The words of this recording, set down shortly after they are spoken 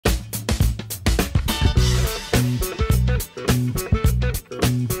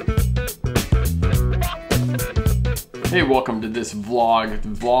Hey, welcome to this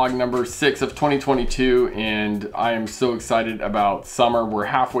vlog number 6 of 2022, and I am so excited about summer. We're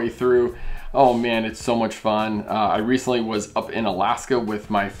halfway through. Oh man, it's so much fun. I recently was up in Alaska with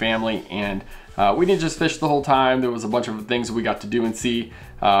my family, and we didn't just fish the whole time. There was a bunch of things we got to do and see.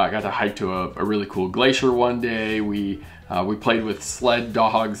 I got to hike to a really cool glacier one day. We played with sled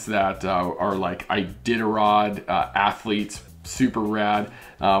dogs that are like Iditarod athletes. Super rad.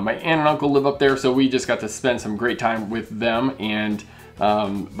 My aunt and uncle live up there, so we just got to spend some great time with them. And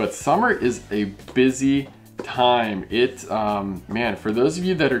but summer is a busy time. It man, for those of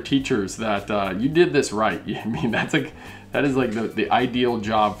you that are teachers, that you did this right. I mean, that is like the ideal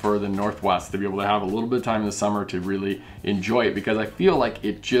job for the Northwest, to be able to have a little bit of time in the summer to really enjoy it, because I feel like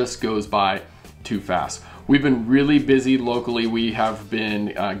it just goes by too fast. We've been really busy locally. We have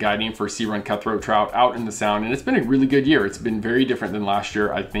been guiding for sea run cutthroat trout out in the Sound, and it's been a really good year. It's been very different than last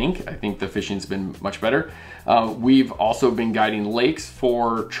year, I think. I think the fishing's been much better. We've also been guiding lakes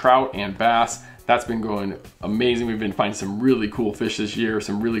for trout and bass. That's been going amazing. We've been finding some really cool fish this year,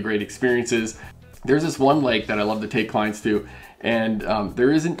 some really great experiences. There's this one lake that I love to take clients to, and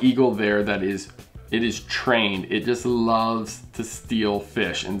there is an eagle there that is trained. It just loves to steal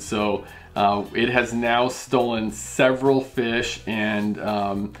fish, and so it has now stolen several fish, and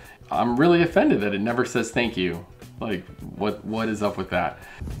I'm really offended that it never says thank you. Like, what is up with that?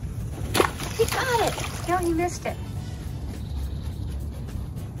 You got it. No, you missed it.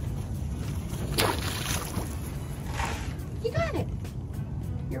 You got it.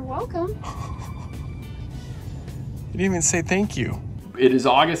 You're welcome. You didn't even say thank you. It is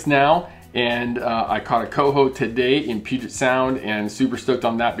August now, and I caught a coho today in Puget Sound, and super stoked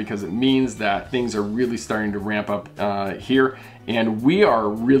on that because it means that things are really starting to ramp up here, and we are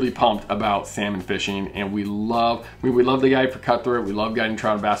really pumped about salmon fishing. And we love the guide for cutthroat, we love guiding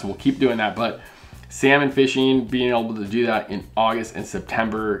trout and bass, and we'll keep doing that. But salmon fishing, being able to do that in August and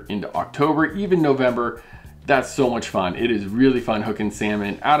September into October, even November, that's so much fun. It is really fun hooking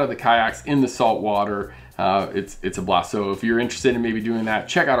salmon out of the kayaks in the salt water. It's a blast. So if you're interested in maybe doing that,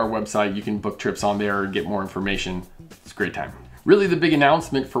 check out our website. You can book trips on there and get more information. It's a great time. Really, the big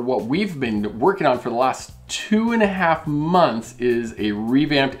announcement for what we've been working on for the last 2.5 months is a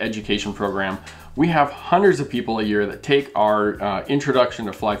revamped education program. We have hundreds of people a year that take our introduction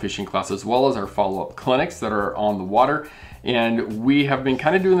to fly fishing class, as well as our follow-up clinics that are on the water. And we have been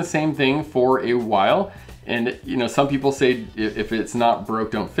kind of doing the same thing for a while. And you know, some people say if it's not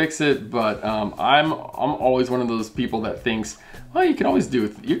broke, don't fix it. But I'm always one of those people that thinks, well, you can always do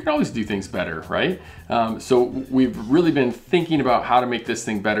things better, right? So we've really been thinking about how to make this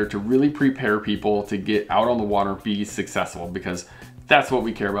thing better, to really prepare people to get out on the water, be successful, because that's what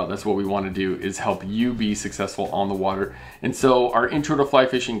we care about. That's what we want to do, is help you be successful on the water. And so our Intro to Fly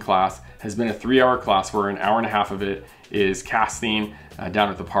Fishing class has been a 3-hour class where an hour and a half of it is casting down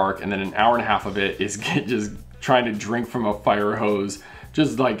at the park, and then an hour and a half of it is just trying to drink from a fire hose,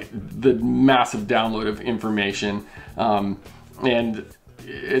 just like the massive download of information. And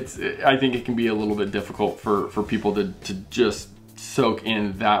I think it can be a little bit difficult for people to just soak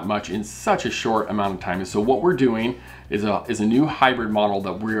in that much in such a short amount of time. And so what we're doing is a new hybrid model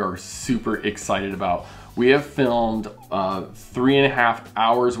that we are super excited about. We have filmed 3.5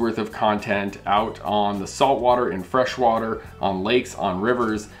 hours worth of content out on the saltwater and freshwater, on lakes, on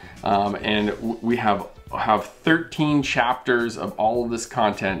rivers, and we have 13 chapters of all of this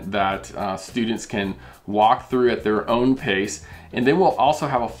content that students can walk through at their own pace. And then we'll also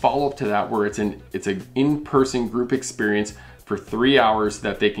have a follow-up to that, where it's an in-person group experience for 3 hours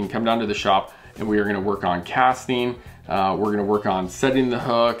that they can come down to the shop, and we are going to work on casting. We're going to work on setting the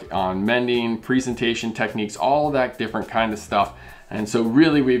hook, on mending, presentation techniques, all of that different kind of stuff. And so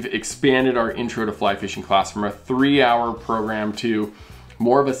really, we've expanded our Intro to Fly Fishing class from a 3-hour program to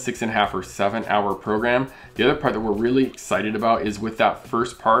more of a 6.5 or 7-hour program. The other part that we're really excited about is with that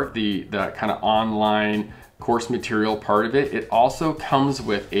first part, the kind of online course material part of it, it also comes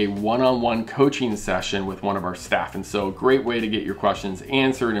with a one-on-one coaching session with one of our staff. And so a great way to get your questions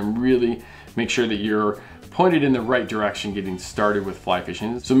answered and really make sure that you're pointed in the right direction getting started with fly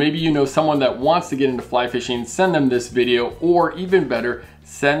fishing. So maybe you know someone that wants to get into fly fishing, send them this video, or even better,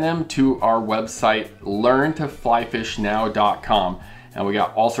 send them to our website, learntoflyfishnow.com. And we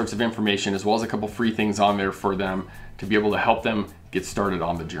got all sorts of information, as well as a couple free things on there for them to be able to help them get started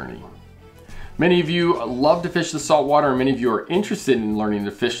on the journey. Many of you love to fish the saltwater, and many of you are interested in learning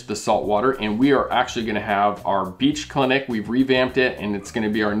to fish the saltwater, and we are actually going to have our beach clinic. We've revamped it, and it's going to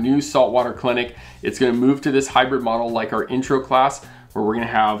be our new saltwater clinic. It's going to move to this hybrid model like our intro class, where we're gonna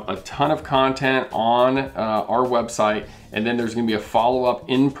have a ton of content on our website, and then there's gonna be a follow-up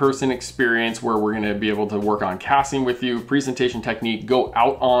in-person experience where we're gonna be able to work on casting with you, presentation technique, go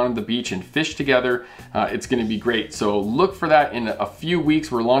out on the beach and fish together. It's gonna be great. So look for that in a few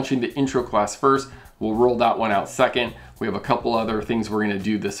weeks. We're launching the intro class first. We'll roll that one out second. We have a couple other things we're gonna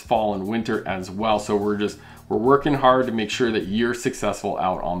do this fall and winter as well. So we're working hard to make sure that you're successful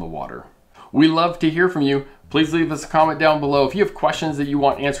out on the water. We love to hear from you. Please leave us a comment down below. If you have questions that you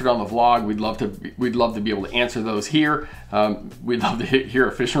want answered on the vlog, we'd love to be able to answer those here. We'd love to hear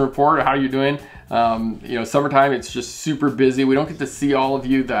a fishing report. How are you doing? You know, summertime, it's just super busy. We don't get to see all of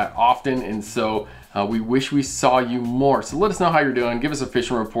you that often, and so we wish we saw you more. So let us know how you're doing. Give us a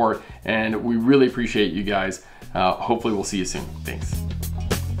fishing report, and we really appreciate you guys. Hopefully we'll see you soon. Thanks.